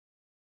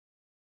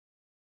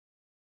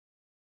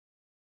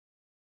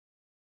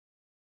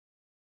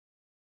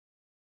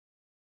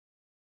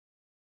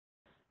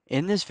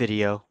In this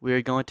video, we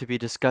are going to be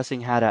discussing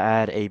how to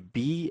add a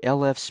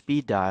BLF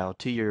speed dial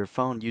to your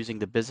phone using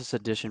the Business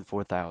Edition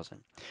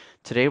 4000.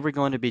 Today we're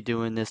going to be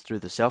doing this through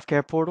the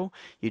self-care portal.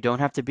 You don't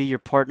have to be your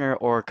partner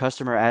or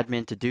customer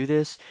admin to do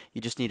this.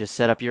 You just need to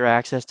set up your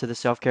access to the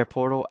self-care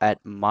portal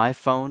at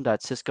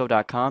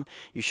myphone.cisco.com.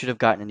 You should have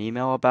gotten an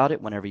email about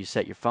it whenever you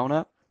set your phone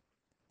up.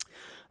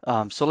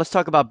 So let's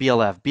talk about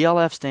BLF.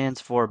 BLF stands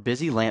for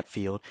Busy Lamp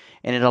Field,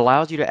 and it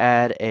allows you to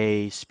add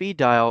a speed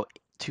dial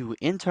to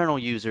internal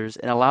users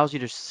and allows you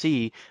to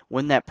see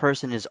when that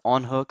person is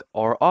on hook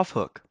or off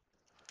hook.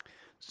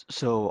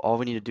 So all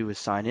we need to do is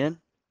sign in,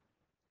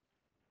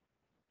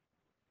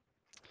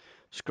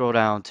 scroll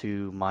down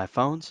to My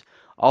Phones.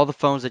 All the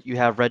phones that you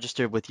have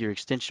registered with your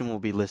extension will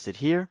be listed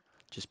here.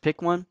 Just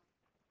pick one,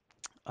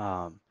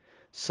 um,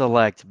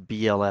 select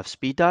BLF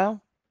speed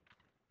dial,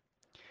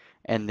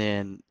 and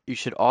then you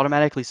should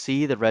automatically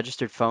see the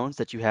registered phones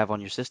that you have on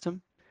your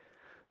system.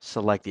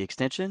 Select the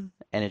extension,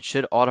 and it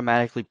should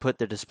automatically put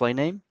the display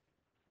name.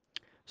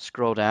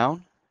 Scroll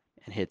down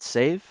and hit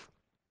save.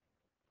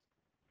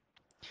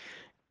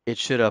 It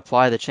should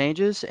apply the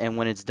changes, and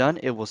when it's done,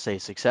 it will say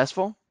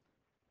successful.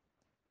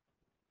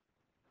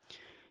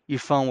 Your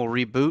phone will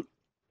reboot,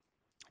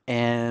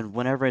 and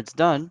whenever it's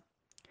done,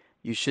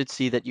 you should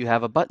see that you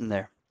have a button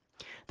there.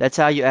 That's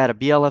how you add a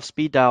BLF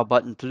speed dial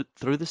button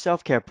through the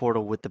self-care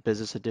portal with the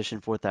Business Edition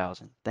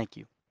 4000. Thank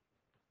you.